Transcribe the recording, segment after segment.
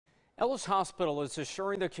Ellis Hospital is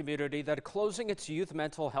assuring the community that closing its youth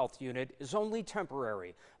mental health unit is only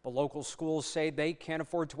temporary, but local schools say they can't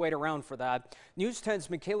afford to wait around for that. News 10's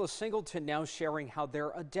Michaela Singleton now sharing how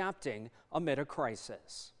they're adapting amid a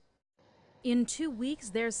crisis. In 2 weeks,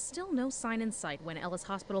 there's still no sign in sight when Ellis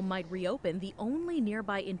Hospital might reopen, the only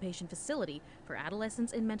nearby inpatient facility for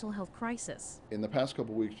adolescents in mental health crisis. In the past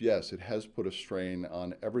couple of weeks, yes, it has put a strain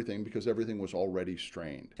on everything because everything was already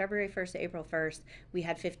strained. February 1st to April 1st, we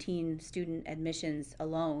had 15 student admissions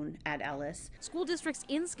alone at Ellis. School districts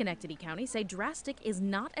in Schenectady County say drastic is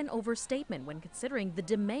not an overstatement when considering the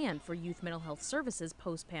demand for youth mental health services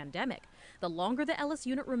post-pandemic. The longer the Ellis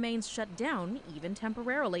unit remains shut down, even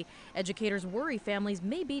temporarily, educators worry families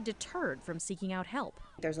may be deterred from seeking out help.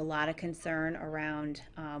 There's a lot of concern around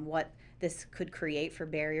what this could create for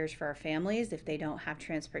barriers for our families if they don't have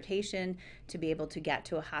transportation to be able to get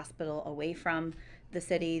to a hospital away from the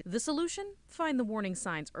city. The solution? Find the warning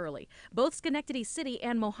signs early. Both Schenectady City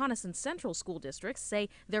and Mohonasen Central school districts say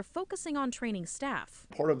they're focusing on training staff.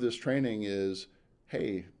 Part of this training is,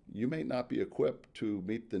 hey, you may not be equipped to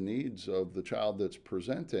meet the needs of the child that's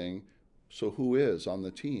presenting. So who is on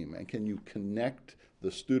the team, and can you connect the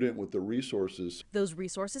student with the resources? Those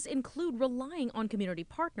resources include relying on community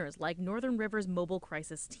partners like Northern River's Mobile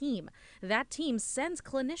Crisis Team. That team sends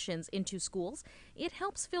clinicians into schools. It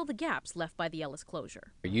helps fill the gaps left by the Ellis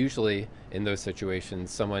closure. Usually in those situations,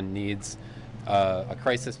 someone needs a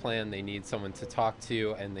crisis plan, they need someone to talk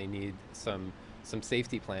to, and they need some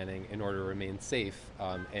safety planning in order to remain safe.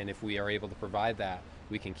 And if we are able to provide that,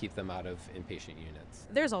 we can keep them out of inpatient units.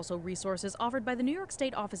 There's also resources offered by the New York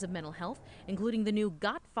State Office of Mental Health, including the new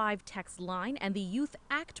Got5 text line and the Youth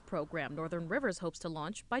ACT program Northern Rivers hopes to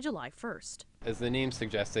launch by July 1st. As the name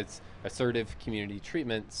suggests, it's assertive community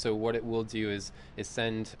treatment. So what it will do is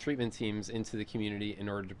send treatment teams into the community in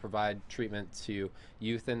order to provide treatment to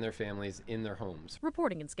youth and their families in their homes.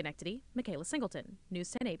 Reporting in Schenectady, Michaela Singleton,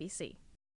 News 10 ABC.